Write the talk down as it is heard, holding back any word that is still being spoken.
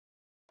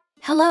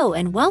Hello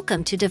and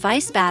welcome to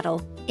Device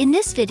Battle. In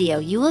this video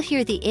you will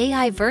hear the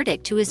AI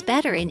verdict who is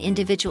better in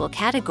individual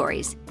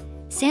categories,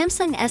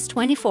 Samsung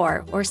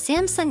S24 or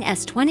Samsung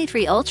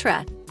S23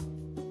 Ultra.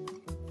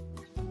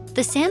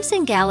 The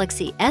Samsung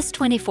Galaxy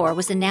S24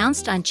 was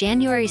announced on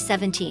January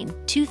 17,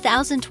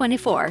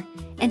 2024,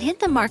 and hit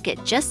the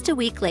market just a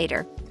week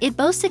later. It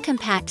boasts a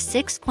compact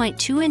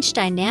 6.2-inch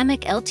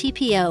dynamic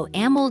LTPO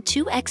AMOLED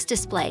 2X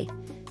display,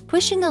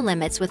 pushing the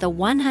limits with a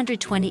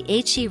 120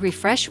 Hz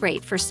refresh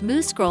rate for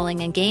smooth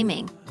scrolling and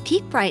gaming.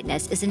 Peak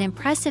brightness is an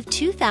impressive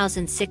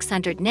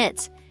 2,600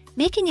 nits,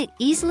 making it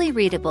easily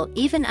readable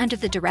even under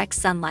the direct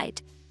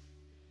sunlight.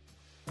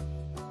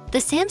 The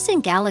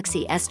Samsung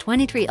Galaxy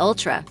S23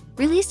 Ultra,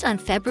 released on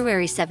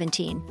February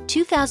 17,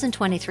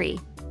 2023,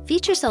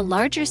 features a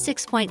larger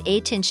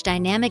 6.8-inch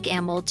dynamic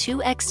AMOLED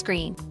 2X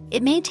screen.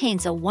 It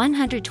maintains a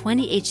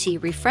 120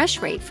 Hz refresh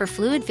rate for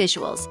fluid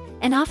visuals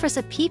and offers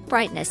a peak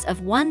brightness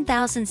of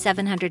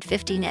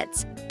 1,750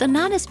 nits. Though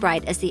not as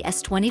bright as the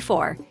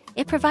S24,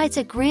 it provides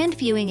a grand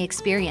viewing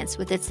experience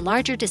with its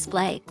larger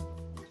display.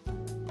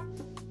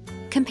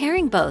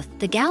 Comparing both,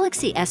 the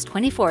Galaxy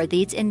S24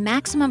 leads in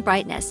maximum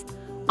brightness,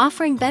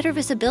 offering better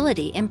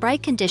visibility in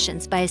bright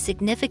conditions by a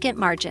significant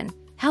margin.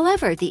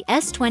 However, the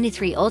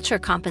S23 Ultra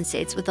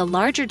compensates with a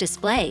larger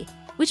display,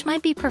 which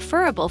might be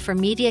preferable for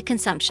media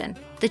consumption.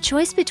 The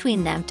choice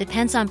between them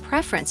depends on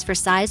preference for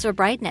size or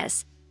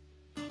brightness.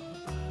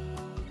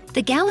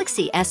 The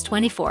Galaxy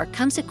S24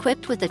 comes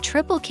equipped with a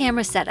triple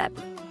camera setup,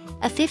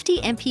 a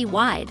 50MP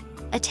wide,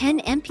 a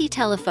 10MP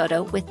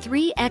telephoto with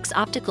 3x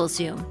optical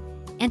zoom,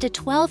 and a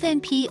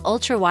 12MP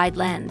ultra-wide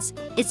lens.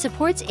 It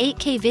supports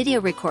 8K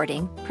video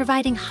recording,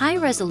 providing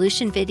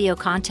high-resolution video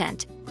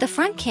content. The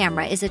front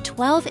camera is a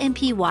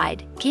 12MP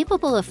wide,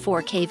 capable of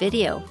 4K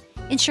video,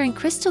 ensuring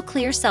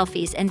crystal-clear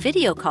selfies and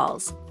video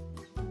calls.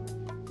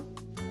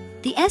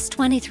 The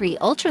S23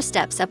 Ultra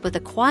steps up with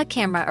a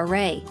quad-camera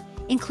array,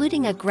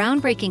 including a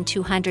groundbreaking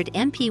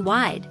 200MP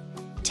wide,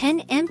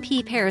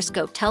 10MP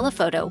periscope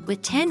telephoto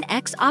with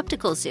 10x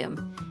optical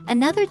zoom,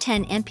 another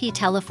 10MP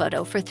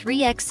telephoto for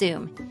 3x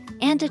zoom,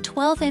 and a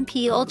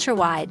 12MP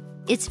ultra-wide.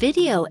 Its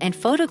video and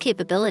photo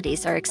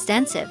capabilities are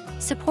extensive,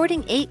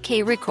 supporting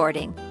 8K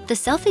recording. The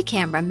selfie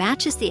camera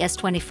matches the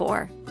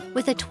S24,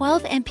 with a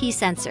 12MP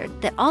sensor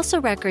that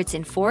also records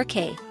in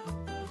 4K.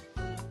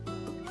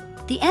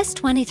 The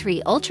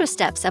S23 Ultra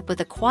steps up with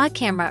a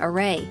quad-camera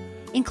array,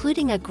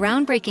 including a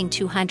groundbreaking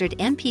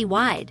 200MP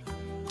wide,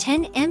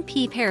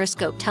 10MP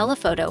periscope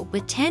telephoto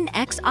with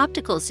 10x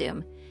optical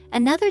zoom,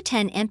 another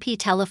 10MP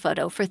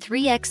telephoto for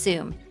 3x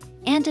zoom,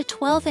 and a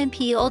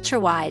 12MP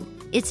ultra-wide.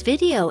 Its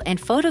video and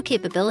photo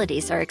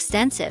capabilities are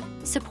extensive,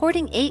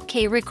 supporting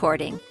 8K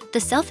recording. The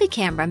selfie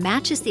camera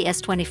matches the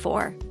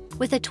S24,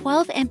 with a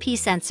 12MP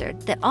sensor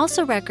that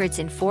also records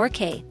in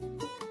 4K.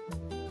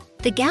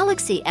 The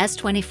Galaxy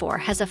S24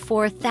 has a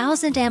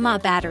 4000 mAh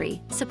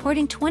battery,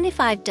 supporting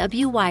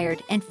 25W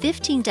wired and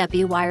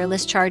 15W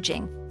wireless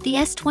charging. The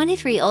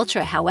S23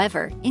 Ultra,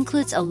 however,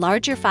 includes a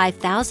larger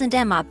 5000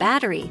 mAh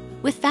battery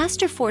with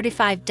faster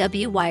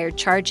 45W wired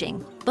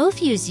charging.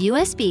 Both use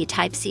USB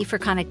Type-C for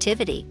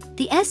connectivity.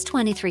 The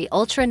S23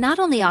 Ultra not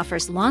only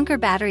offers longer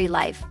battery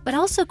life, but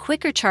also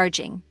quicker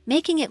charging,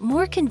 making it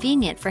more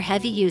convenient for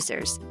heavy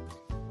users.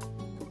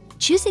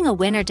 Choosing a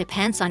winner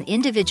depends on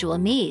individual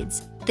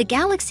needs. The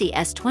Galaxy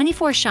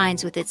S24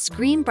 shines with its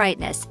screen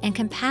brightness and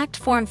compact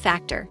form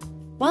factor,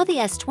 while the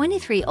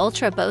S23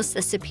 Ultra boasts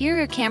a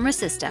superior camera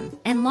system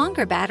and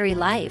longer battery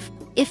life.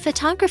 If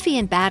photography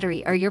and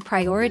battery are your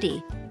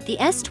priority, the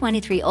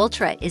S23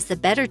 Ultra is the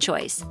better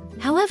choice.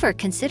 However,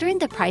 considering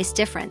the price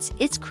difference,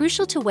 it's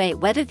crucial to weigh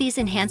whether these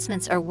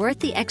enhancements are worth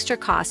the extra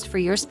cost for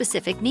your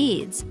specific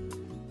needs.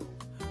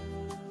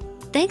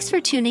 Thanks for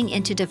tuning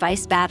into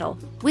Device Battle.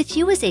 With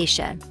you is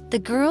Aisha, the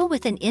girl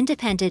with an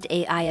independent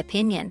AI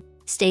opinion.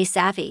 Stay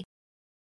savvy.